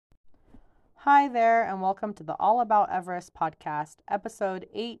Hi there, and welcome to the All About Everest podcast, episode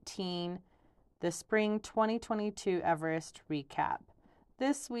 18, the Spring 2022 Everest Recap.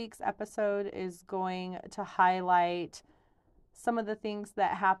 This week's episode is going to highlight some of the things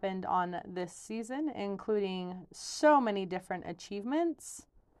that happened on this season, including so many different achievements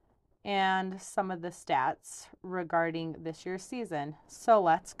and some of the stats regarding this year's season. So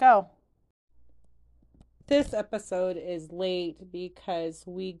let's go. This episode is late because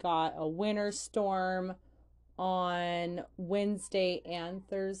we got a winter storm on Wednesday and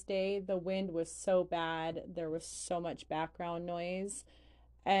Thursday. The wind was so bad, there was so much background noise.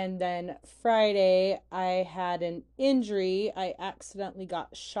 And then Friday, I had an injury. I accidentally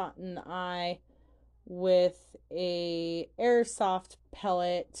got shot in the eye with a airsoft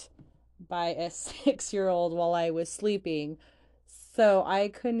pellet by a 6-year-old while I was sleeping. So I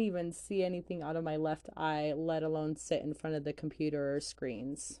couldn't even see anything out of my left eye, let alone sit in front of the computer or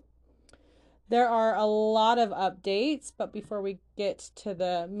screens. There are a lot of updates, but before we get to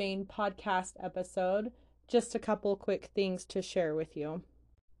the main podcast episode, just a couple quick things to share with you.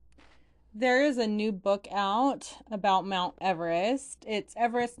 There is a new book out about Mount Everest. It's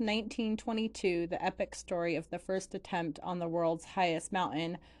Everest 1922, the epic story of the first attempt on the world's highest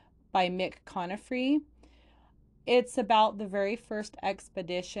mountain by Mick Conifrey. It's about the very first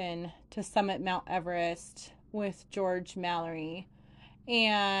expedition to summit Mount Everest with George Mallory.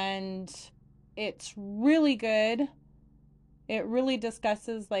 And it's really good. It really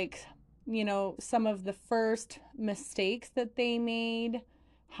discusses some of the first mistakes that they made,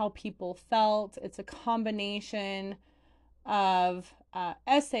 how people felt. It's a combination of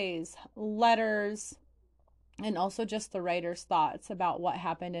essays, letters, and also just the writer's thoughts about what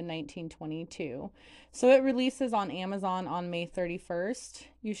happened in 1922. So it releases on Amazon on May 31st.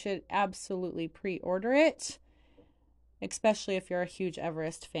 You should absolutely pre-order it, especially if you're a huge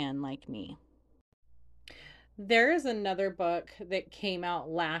Everest fan like me. There is another book that came out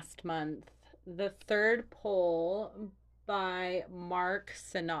last month, The Third Pole by Mark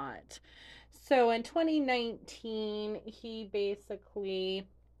Sinott. So in 2019, he basically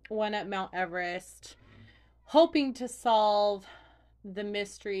went up Mount Everest hoping to solve the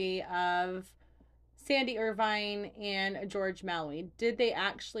mystery of Sandy Irvine and George Mallory. Did they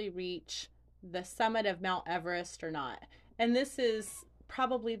actually reach the summit of Mount Everest or not? And this is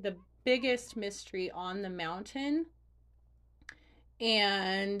probably the biggest mystery on the mountain.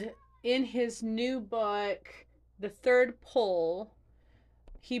 And in his new book, The Third Pole,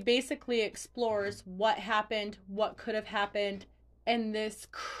 he basically explores what happened, what could have happened, and this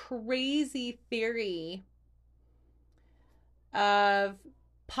crazy theory of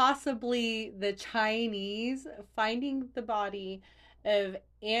possibly the Chinese finding the body of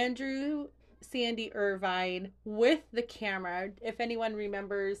Andrew Sandy Irvine with the camera. If anyone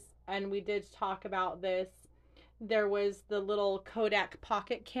remembers, and we did talk about this, there was the little Kodak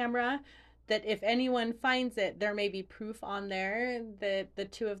pocket camera that if anyone finds it, there may be proof on there that the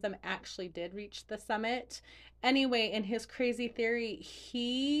two of them actually did reach the summit. Anyway, in his crazy theory,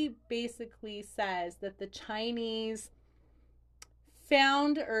 he basically says that the Chinese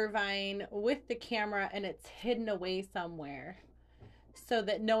found Irvine with the camera and it's hidden away somewhere so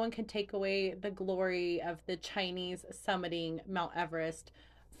that no one can take away the glory of the Chinese summiting Mount Everest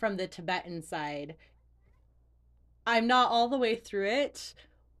from the Tibetan side. I'm not all the way through it,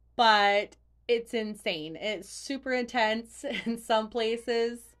 but it's insane. It's super intense in some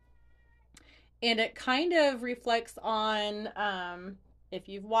places. And it kind of reflects on, if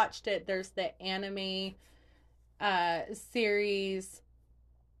you've watched it, there's the anime series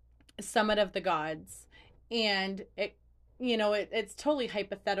Summit of the Gods, and it's totally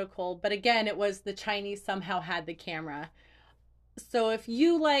hypothetical, but again, it was the Chinese somehow had the camera. So if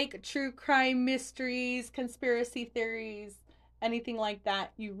you like true crime mysteries, conspiracy theories, anything like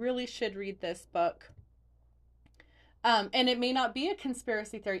that, you really should read this book. And it may not be a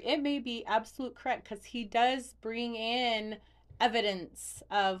conspiracy theory, it may be absolute correct, because he does bring in evidence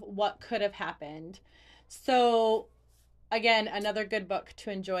of what could have happened. So again, another good book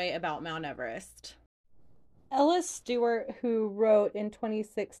to enjoy about Mount Everest. Ellis Stewart, who wrote in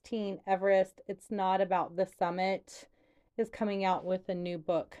 2016 Everest, It's Not About the Summit, is coming out with a new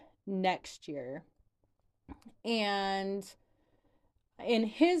book next year. And in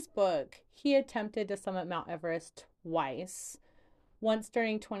his book, he attempted to summit Mount Everest twice. Once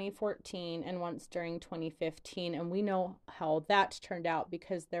during 2014 and once during 2015. And we know how that turned out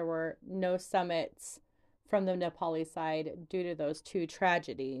because there were no summits from the Nepali side due to those two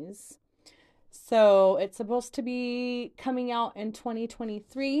tragedies. So it's supposed to be coming out in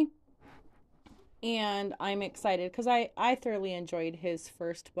 2023. And I'm excited because I thoroughly enjoyed his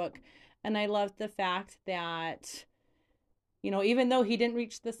first book. And I loved the fact that, even though he didn't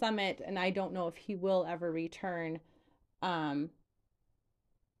reach the summit, and I don't know if he will ever return, um,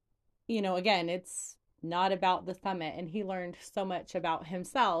 again, it's not about the summit. And he learned so much about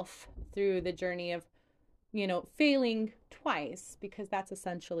himself through the journey of, failing twice, because that's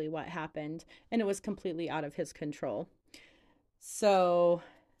essentially what happened. And it was completely out of his control. So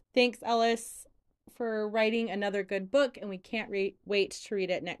thanks, Ellis, for writing another good book, and we can't wait to read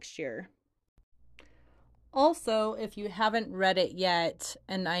it next year. Also, if you haven't read it yet,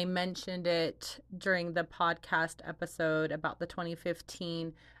 and I mentioned it during the podcast episode about the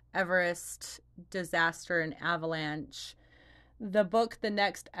 2015 Everest disaster and avalanche, the book The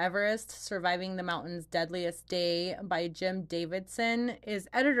Next Everest: Surviving the Mountain's Deadliest Day by Jim Davidson is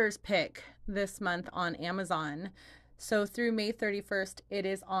editor's pick this month on Amazon. So through May 31st, it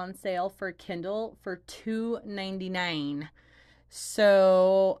is on sale for Kindle for $2.99.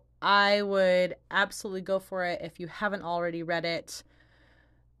 So I would absolutely go for it if you haven't already read it.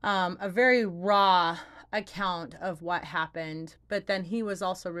 A very raw account of what happened, but then he was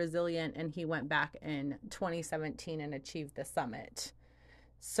also resilient and he went back in 2017 and achieved the summit.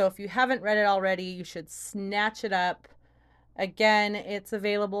 So if you haven't read it already, you should snatch it up. Again, it's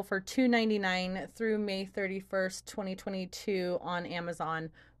available for $2.99 through May 31st, 2022 on Amazon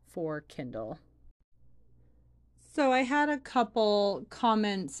for Kindle. So I had a couple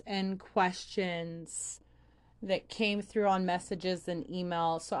comments and questions that came through on messages and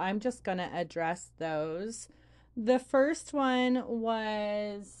email, so I'm just going to address those. The first one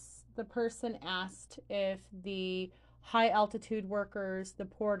was the person asked if the high altitude workers, the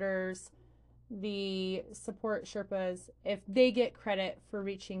porters, the support Sherpas, if they get credit for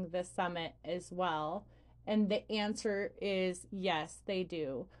reaching the summit as well. And the answer is yes, they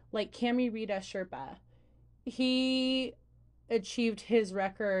do. Like Cami Rita Sherpa, he achieved his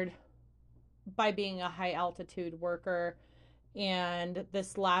record by being a high altitude worker. And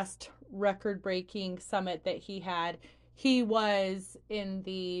this last record breaking summit that he was in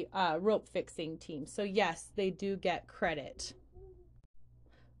the rope fixing team. So, yes, they do get credit.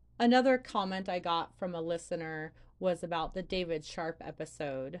 Another comment I got from a listener was about the David Sharp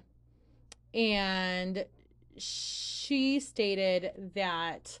episode. And she stated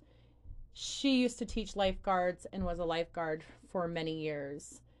that she used to teach lifeguards and was a lifeguard for many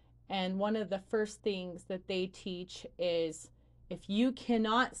years. And one of the first things that they teach is if you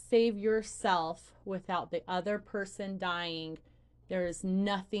cannot save yourself without the other person dying, there is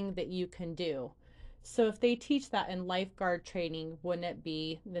nothing that you can do. So if they teach that in lifeguard training, wouldn't it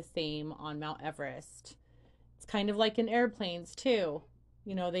be the same on Mount Everest? It's kind of like in airplanes too.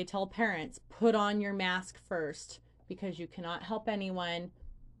 They tell parents, put on your mask first because you cannot help anyone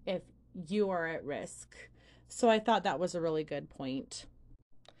if you are at risk. So I thought that was a really good point.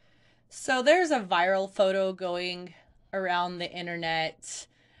 So there's a viral photo going around the internet.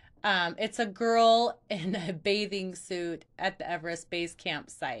 It's a girl in a bathing suit at the Everest Base Camp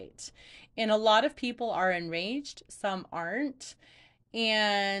site. And a lot of people are enraged, some aren't.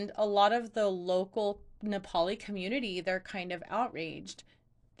 And a lot of the local Nepali community, they're kind of outraged.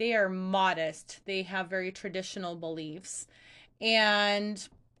 They are modest, they have very traditional beliefs. And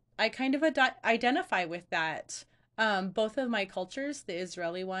I kind of identify with that. Both of my cultures, the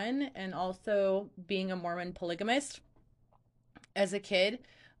Israeli one, and also being a Mormon polygamist as a kid,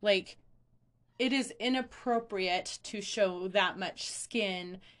 like it is inappropriate to show that much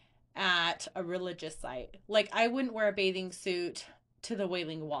skin at a religious site. Like I wouldn't wear a bathing suit to the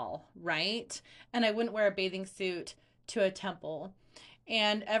Wailing Wall, right? And I wouldn't wear a bathing suit to a temple.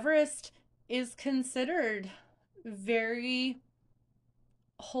 And Everest is considered very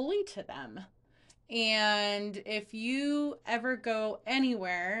holy to them. And if you ever go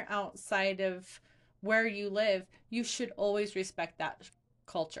anywhere outside of where you live, you should always respect that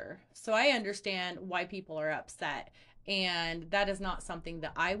culture. So I understand why people are upset. And that is not something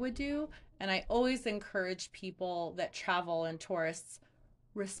that I would do. And I always encourage people that travel and tourists,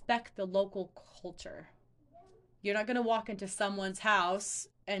 respect the local culture. You're not going to walk into someone's house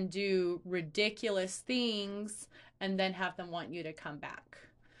and do ridiculous things and then have them want you to come back.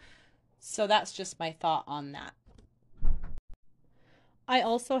 So that's just my thought on that. I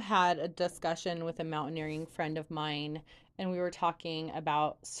also had a discussion with a mountaineering friend of mine, and we were talking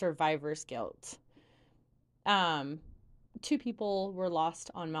about survivor's guilt. 2 people were lost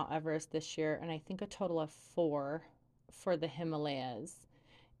on Mount Everest this year, and I think a total of 4 for the Himalayas.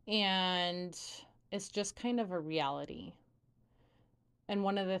 And it's just kind of a reality. And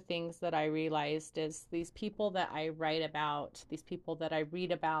one of the things that I realized is these people that I write about, these people that I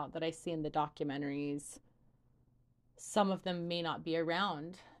read about, that I see in the documentaries, some of them may not be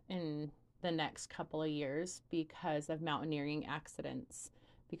around in the next couple of years because of mountaineering accidents,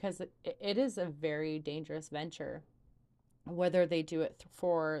 because it is a very dangerous venture, whether they do it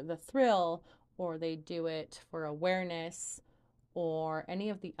for the thrill or they do it for awareness or any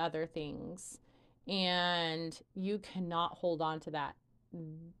of the other things. And you cannot hold on to that.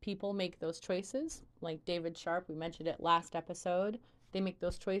 People make those choices, like David Sharp, we mentioned it last episode. They make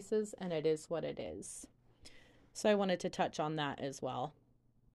those choices, and it is what it is. So I wanted to touch on that as well.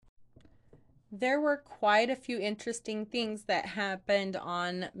 There were quite a few interesting things that happened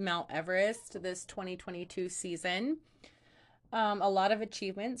on Mount Everest this 2022 season. A lot of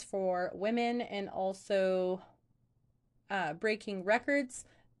achievements for women and also breaking records.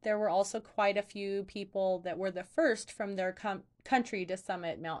 There were also quite a few people that were the first from their country to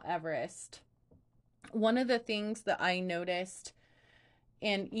summit Mount Everest. One of the things that I noticed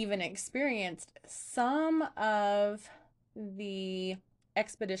and even experienced, some of the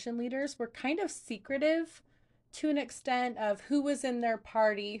expedition leaders were kind of secretive to an extent of who was in their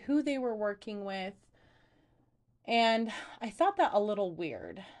party, who they were working with. And I thought that a little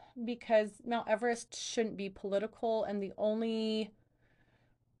weird because Mount Everest shouldn't be political. And the only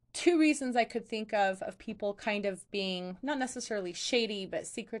two reasons I could think of people kind of being not necessarily shady, but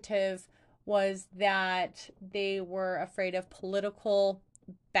secretive was that they were afraid of political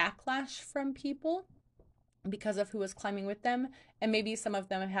backlash from people because of who was climbing with them. And maybe some of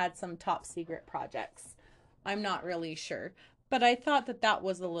them had some top secret projects. I'm not really sure. But I thought that that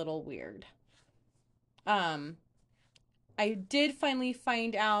was a little weird. I did finally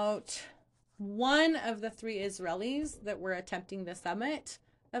find out one of the 3 Israelis that were attempting the summit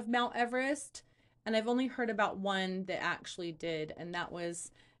of Mount Everest. And I've only heard about one that actually did. And that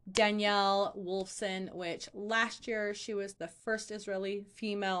was Danielle Wolfson, which last year she was the first Israeli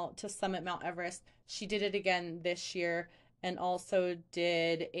female to summit Mount Everest. She did it again this year and also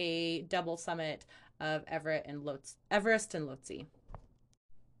did a double summit of Everest and Lhotse.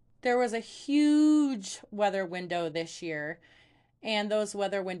 There was a huge weather window this year, and those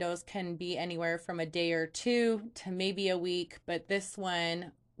weather windows can be anywhere from a day or two to maybe a week, but this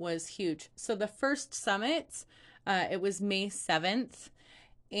one was huge. So the first summit, it was May 7th,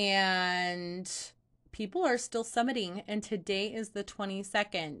 and people are still summiting, and today is the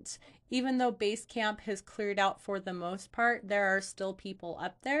 22nd. Even though base camp has cleared out for the most part, there are still people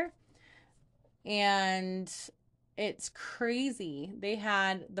up there, and it's crazy. They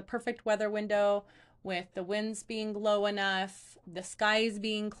had the perfect weather window with the winds being low enough, the skies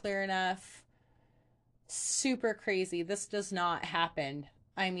being clear enough. Super crazy. This does not happen.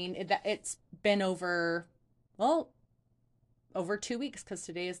 I mean, it's been over 2 weeks because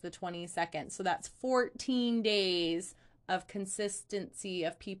today is the 22nd. So that's 14 days of consistency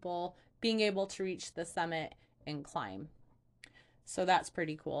of people being able to reach the summit and climb. So that's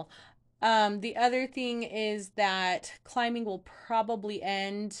pretty cool. The other thing is that climbing will probably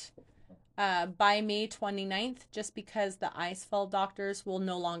end by May 29th, just because the icefall doctors will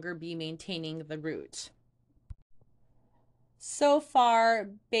no longer be maintaining the route. So far,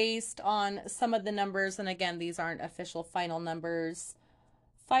 based on some of the numbers, and again, these aren't official final numbers,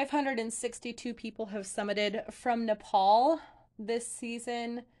 562 people have summited from Nepal this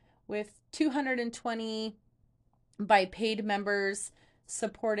season, with 220 by paid members,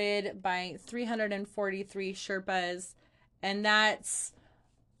 supported by 343 Sherpas, and that's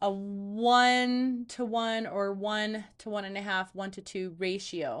a 1-to-1 or 1-to-1.5, 1-to-2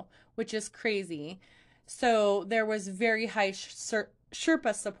 ratio, which is crazy. So there was very high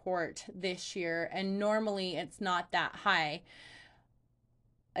Sherpa support this year, and normally it's not that high.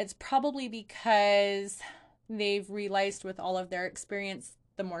 It's probably because they've realized with all of their experience,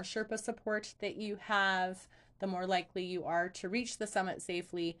 the more Sherpa support that you have, the more likely you are to reach the summit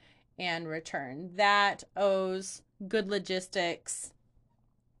safely and return. That owes good logistics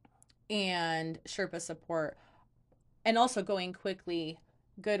and Sherpa support, and also going quickly,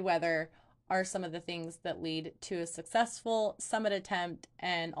 good weather are some of the things that lead to a successful summit attempt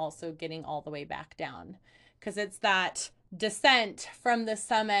and also getting all the way back down. Because it's that descent from the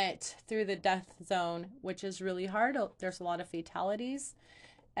summit through the death zone, which is really hard. There's a lot of fatalities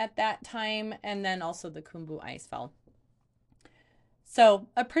at that time, and then also the Khumbu Icefall. So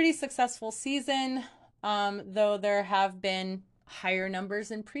a pretty successful season, though there have been higher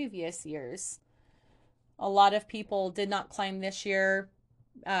numbers in previous years. A lot of people did not climb this year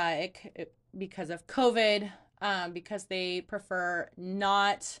because of COVID, because they prefer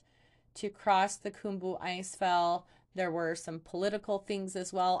not to cross the Khumbu Icefall. There were some political things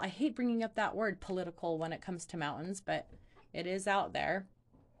as well. I hate bringing up that word political when it comes to mountains, but it is out there.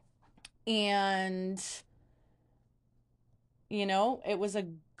 And, it was a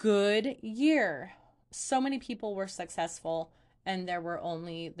good year. So many people were successful, and there were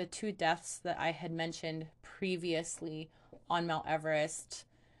only the 2 deaths that I had mentioned previously on Mount Everest.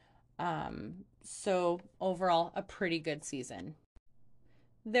 So overall, a pretty good season.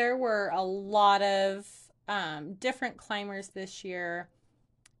 There were a lot of different climbers this year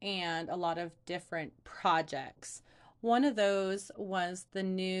and a lot of different projects. One of those was the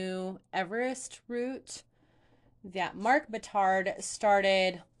new Everest route that Mark Batard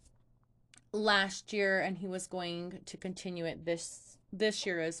started last year, and he was going to continue it this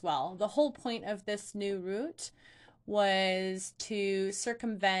year as well. The whole point of this new route was to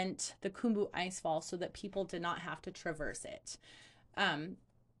circumvent the Khumbu icefall so that people did not have to traverse it.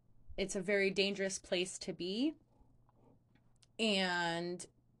 It's a very dangerous place to be, and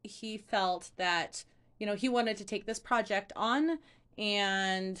he felt that he wanted to take this project on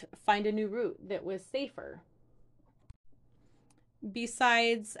and find a new route that was safer.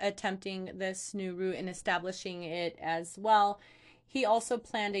 Besides attempting this new route and establishing it as well, he also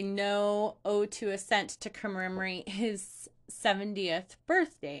planned a no O2 ascent to commemorate his 70th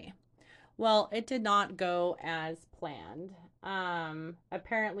birthday. Well, it did not go as planned.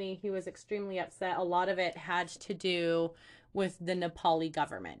 Apparently, he was extremely upset. A lot of it had to do with the Nepali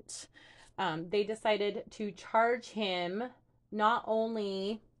government. They decided to charge him not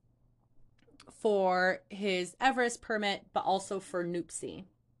only for his Everest permit, but also for Nuptse.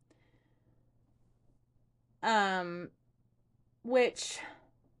 Which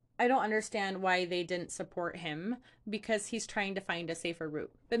I don't understand why they didn't support him, because he's trying to find a safer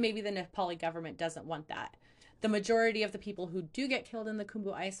route. But maybe the Nepali government doesn't want that. The majority of the people who do get killed in the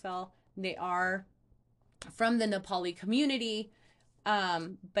Khumbu icefall, they are from the Nepali community,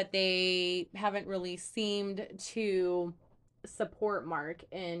 but they haven't really seemed to support Mark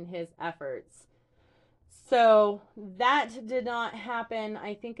in his efforts. So that did not happen.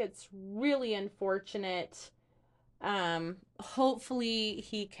 I think it's really unfortunate. Hopefully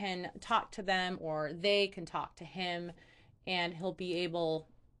he can talk to them, or they can talk to him, and he'll be able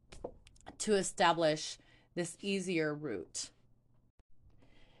to establish this easier route.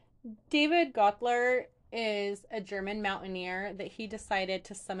 David Gottler is a German mountaineer that he decided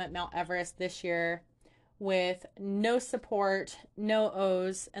to summit Mount Everest this year with no support, no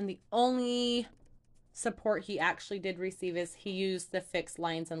O's, and the only support he actually did receive is he used the fixed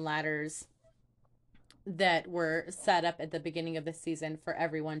lines and ladders that were set up at the beginning of the season for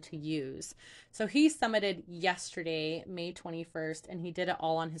everyone to use. So he summited yesterday, May 21st, and he did it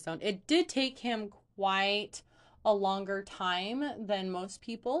all on his own. It did take him quite a longer time than most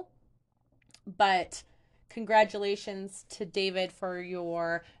people, but congratulations to David for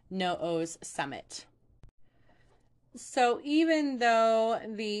your No O's summit. So even though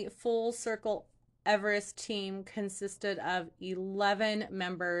the Full Circle Everest team consisted of 11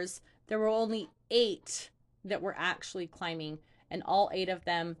 members, there were only 8 that were actually climbing, and all 8 of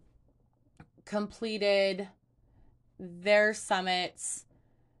them completed their summits,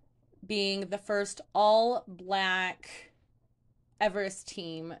 being the first all-black Everest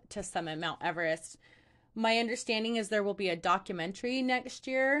team to summit Mount Everest. My understanding is there will be a documentary next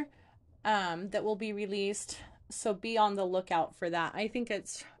year that will be released, so be on the lookout for that. I think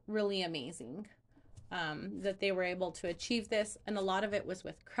it's really amazing that they were able to achieve this, and a lot of it was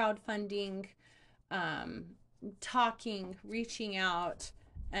with crowdfunding, talking, reaching out,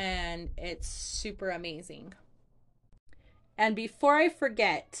 and it's super amazing. And before I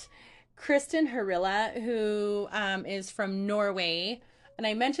forget, Kristen Harilla, who is from Norway, and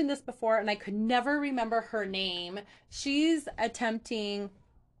I mentioned this before and I could never remember her name. She's attempting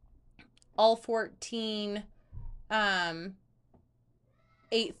all 14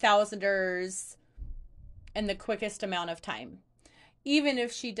 8,000ers in the quickest amount of time. Even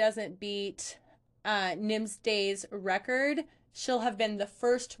if she doesn't beat Nimsday's record, she'll have been the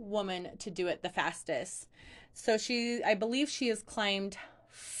first woman to do it the fastest. So I believe she has climbed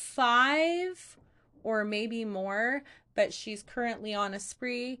 5 or maybe more, but she's currently on a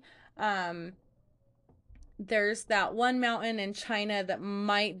spree. There's that one mountain in China that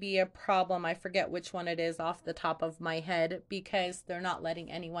might be a problem. I forget which one it is off the top of my head, because they're not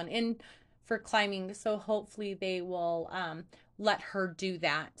letting anyone in for climbing. So hopefully they will let her do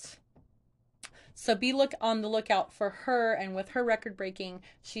that. So be on the lookout for her. And with her record breaking,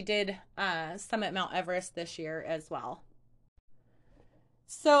 she did summit Mount Everest this year as well.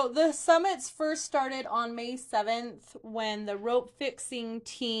 So the summits first started on May 7th when the rope fixing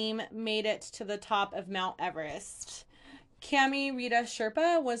team made it to the top of Mount Everest. Cami Rita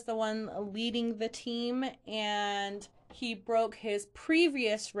Sherpa was the one leading the team, and he broke his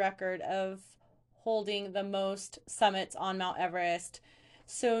previous record of holding the most summits on Mount Everest.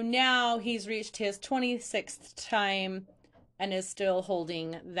 So now he's reached his 26th time and is still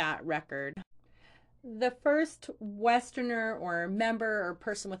holding that record. The first Westerner or member or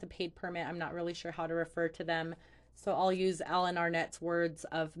person with a paid permit, I'm not really sure how to refer to them, so I'll use Alan Arnett's words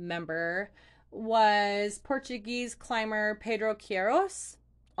of member, was Portuguese climber Pedro Queiroz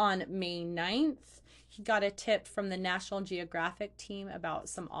on May 9th. He got a tip from the National Geographic team about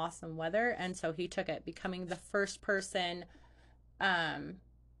some awesome weather, and so he took it, becoming the first person,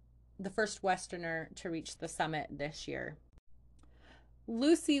 the first Westerner to reach the summit this year.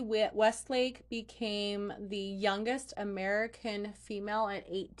 Lucy Westlake became the youngest American female at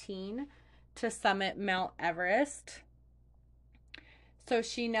 18 to summit Mount Everest. So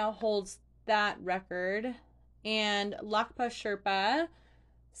she now holds that record. And Lakpa Sherpa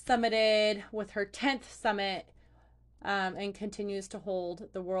summited with her 10th summit and continues to hold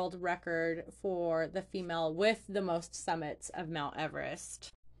the world record for the female with the most summits of Mount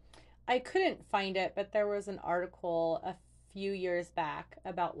Everest. I couldn't find it, but there was an article a few years back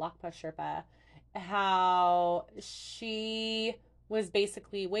about Lakpa Sherpa, how she was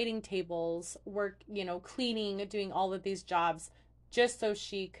basically waiting tables, cleaning, doing all of these jobs just so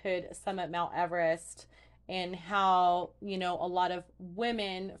she could summit Mount Everest, and how, a lot of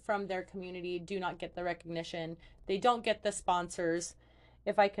women from their community do not get the recognition. They don't get the sponsors.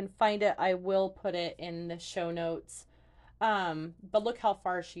 If I can find it, I will put it in the show notes. But look how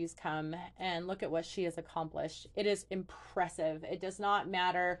far she's come and look at what she has accomplished. It is impressive. It does not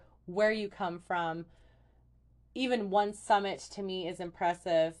matter where you come from. Even one summit to me is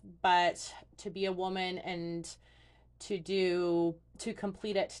impressive, but to be a woman and to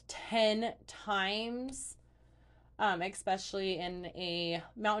complete it 10 times, especially in a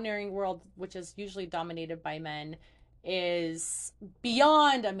mountaineering world, which is usually dominated by men, is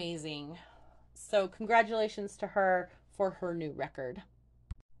beyond amazing. So congratulations to her for her new record.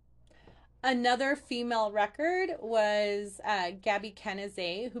 Another female record was Gabby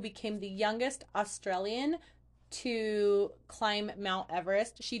Canizet, who became the youngest Australian to climb Mount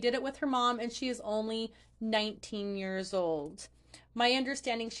Everest. She did it with her mom, and she is only 19 years old. My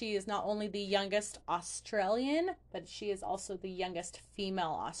understanding, she is not only the youngest Australian, but she is also the youngest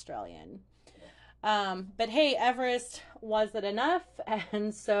female Australian. But hey, Everest wasn't enough,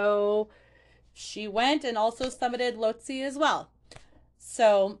 and so she went and also summited Lhotse as well.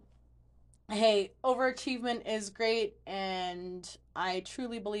 So, hey, overachievement is great, and I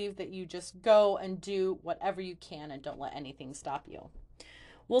truly believe that you just go and do whatever you can and don't let anything stop you.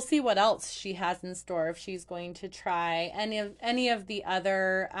 We'll see what else she has in store, if she's going to try any of the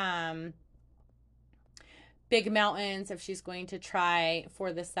other big mountains, if she's going to try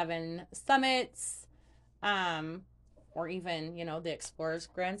for the 7 summits, or even, the Explorers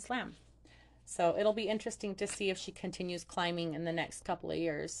Grand Slam. So it'll be interesting to see if she continues climbing in the next couple of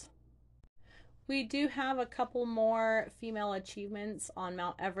years. We do have a couple more female achievements on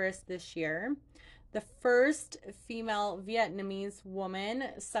Mount Everest this year. The first female Vietnamese woman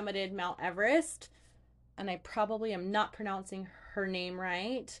summited Mount Everest, and I probably am not pronouncing her name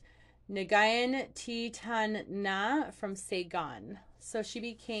right, Nguyen Thi Thanh Na from Saigon. So she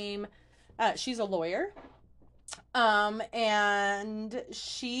became, she's a lawyer, and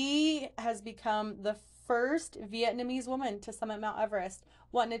she has become the first Vietnamese woman to summit Mount Everest.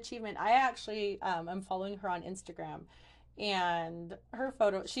 What an achievement. I actually am following her on Instagram, and her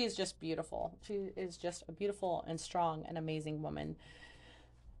photo, she is just beautiful. She is just a beautiful and strong and amazing woman.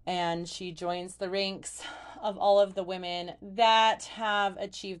 And she joins the ranks of all of the women that have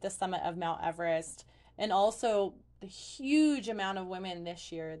achieved the summit of Mount Everest, and also the huge amount of women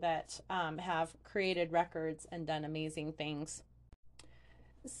this year that have created records and done amazing things.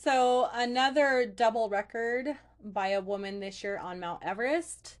 So another double record by a woman this year on Mount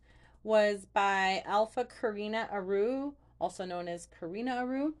Everest was by Alpha Karina Aru, also known as Karina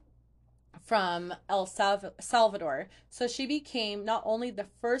Aru, from El Salvador. So she became not only the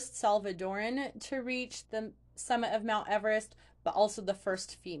first Salvadoran to reach the summit of Mount Everest, but also the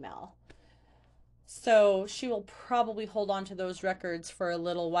first female. So she will probably hold on to those records for a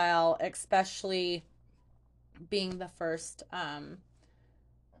little while, especially being the first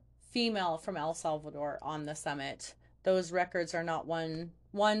female from El Salvador on the summit. Those records are not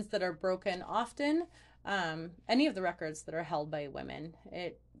ones that are broken often. Any of the records that are held by women,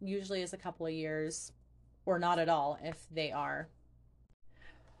 it usually is a couple of years or not at all if they are.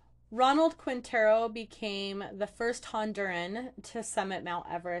 Ronald Quintero became the first Honduran to summit Mount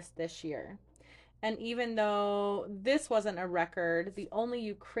Everest this year. And even though this wasn't a record, the only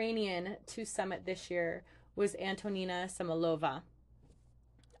Ukrainian to summit this year was Antonina Samolova.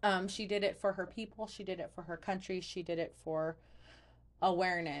 She did it for her people, she did it for her country, she did it for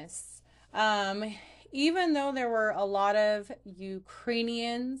awareness. Um, Even though there were a lot of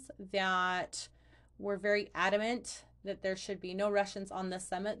Ukrainians that were very adamant that there should be no Russians on the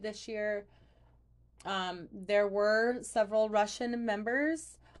summit this year, there were several Russian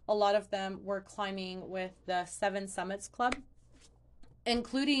members. A lot of them were climbing with the Seven Summits Club,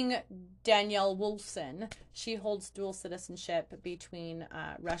 including Danielle Wolfson. She holds dual citizenship between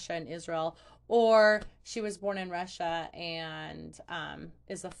Russia and Israel, or she was born in Russia and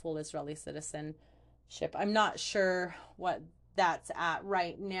is a full Israeli citizenship. I'm not sure what that's at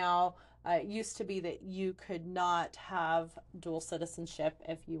right now. It used to be that you could not have dual citizenship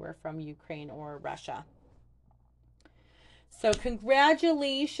if you were from Ukraine or Russia. So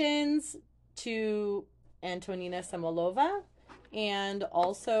congratulations to Antonina Samolova, and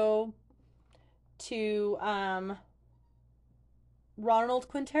also to Ronald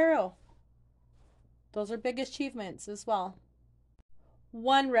Quintero. Those are big achievements as well.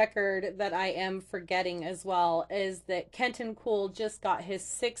 One record that I am forgetting as well is that Kenton Cool just got his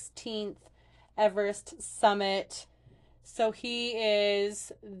 16th Everest summit. So he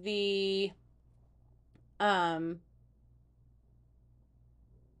is the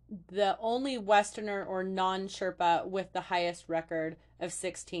only Westerner or non-Sherpa with the highest record of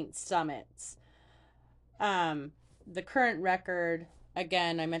 16 summits. The current record,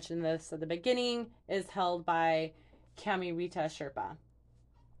 again, I mentioned this at the beginning, is held by Kami Rita Sherpa.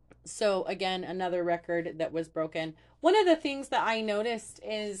 So again, another record that was broken. One of the things that I noticed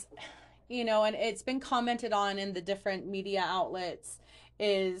is, and it's been commented on in the different media outlets,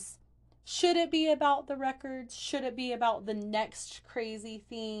 is should it be about the records? Should it be about the next crazy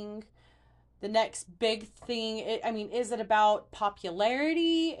thing? The next big thing? Is it about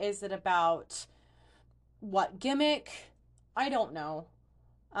popularity? Is it about what gimmick? I don't know.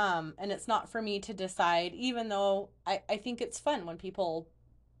 And it's not for me to decide, even though I think it's fun when people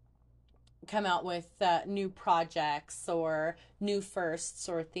come out with new projects or new firsts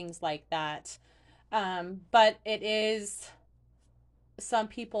or things like that. But it is, some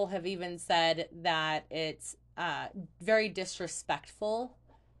people have even said that it's very disrespectful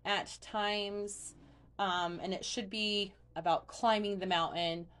at times. And it should be about climbing the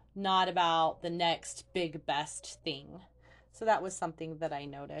mountain, not about the next big best thing. So that was something that I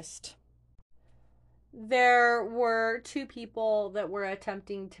noticed. There were two people that were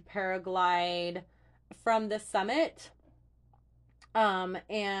attempting to paraglide from the summit.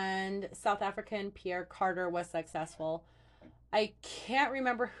 And South African Pierre Carter was successful. I can't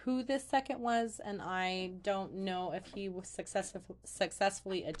remember who this second was, and I don't know if he was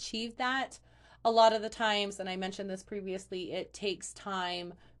successfully achieved that. A lot of the times, and I mentioned this previously, it takes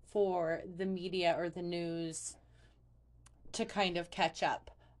time for the media or the news to kind of catch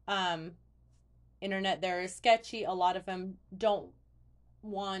up. Internet there is sketchy. A lot of them don't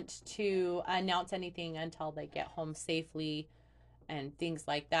want to announce anything until they get home safely and things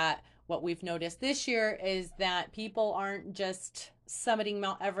like that. What we've noticed this year is that people aren't just summiting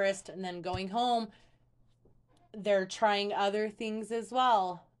Mount Everest and then going home. They're trying other things as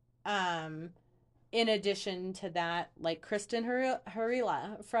well. In addition to that, like Kristen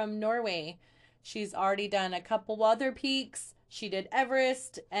Harila from Norway, she's already done a couple other peaks. She did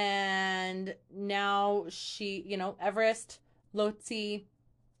Everest, and now she, Everest, Lhotse,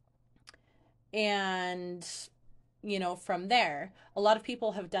 and, from there. A lot of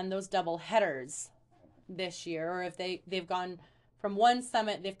people have done those double headers this year, or if they've gone from one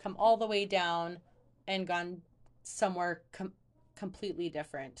summit, they've come all the way down and gone somewhere completely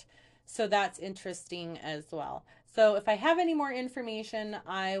different. So that's interesting as well. So if I have any more information,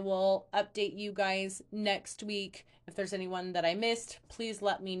 I will update you guys next week. If there's anyone that I missed, please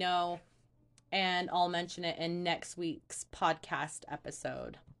let me know, and I'll mention it in next week's podcast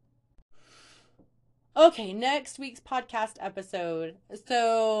episode. Okay, next week's podcast episode.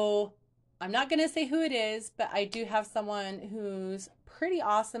 So I'm not going to say who it is, but I do have someone who's pretty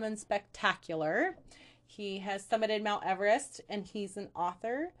awesome and spectacular. He has summited Mount Everest, and he's an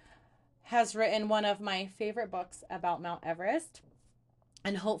author, has written one of my favorite books about Mount Everest,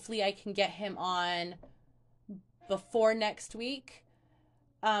 and hopefully I can get him on before next week.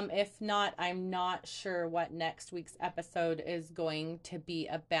 If not, I'm not sure what next week's episode is going to be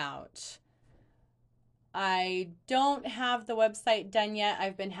about. I don't have the website done yet.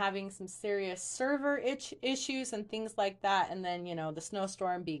 I've been having some serious server issues and things like that. And then, the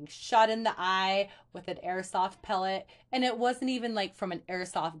snowstorm being shot in the eye with an airsoft pellet. And it wasn't even like from an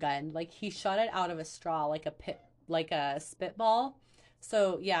airsoft gun. Like he shot it out of a straw, like a spitball.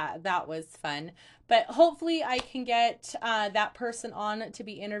 So yeah, that was fun. But hopefully I can get that person on to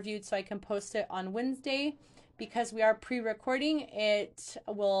be interviewed so I can post it on Wednesday. Because we are pre-recording, it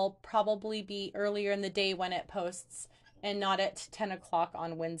will probably be earlier in the day when it posts and not at 10 o'clock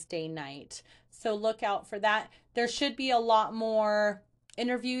on Wednesday night. So look out for that. There should be a lot more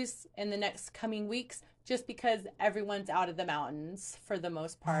interviews in the next coming weeks just because everyone's out of the mountains for the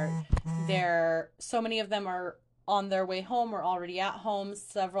most part. So many of them are on their way home or already at home.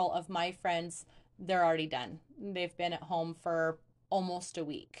 Several of my friends, they're already done. They've been at home for almost a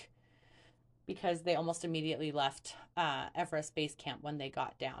week because they almost immediately left Everest Base Camp when they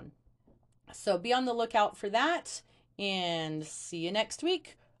got down. So be on the lookout for that and see you next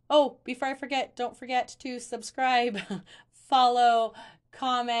week. Oh, before I forget, don't forget to subscribe, follow,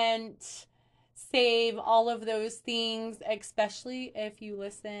 comment, save, all of those things, especially if you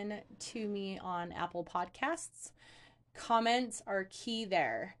listen to me on Apple Podcasts. Comments are key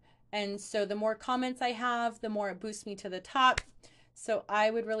there. And so the more comments I have, the more it boosts me to the top. So I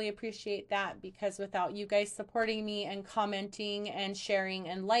would really appreciate that because without you guys supporting me and commenting and sharing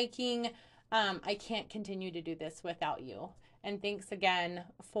and liking, I can't continue to do this without you. And thanks again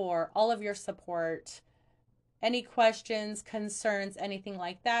for all of your support. Any questions, concerns, anything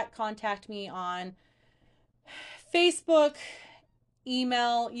like that, contact me on Facebook,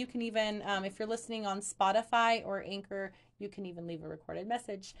 email. You can even, if you're listening on Spotify or Anchor, you can even leave a recorded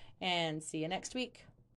message. And see you next week.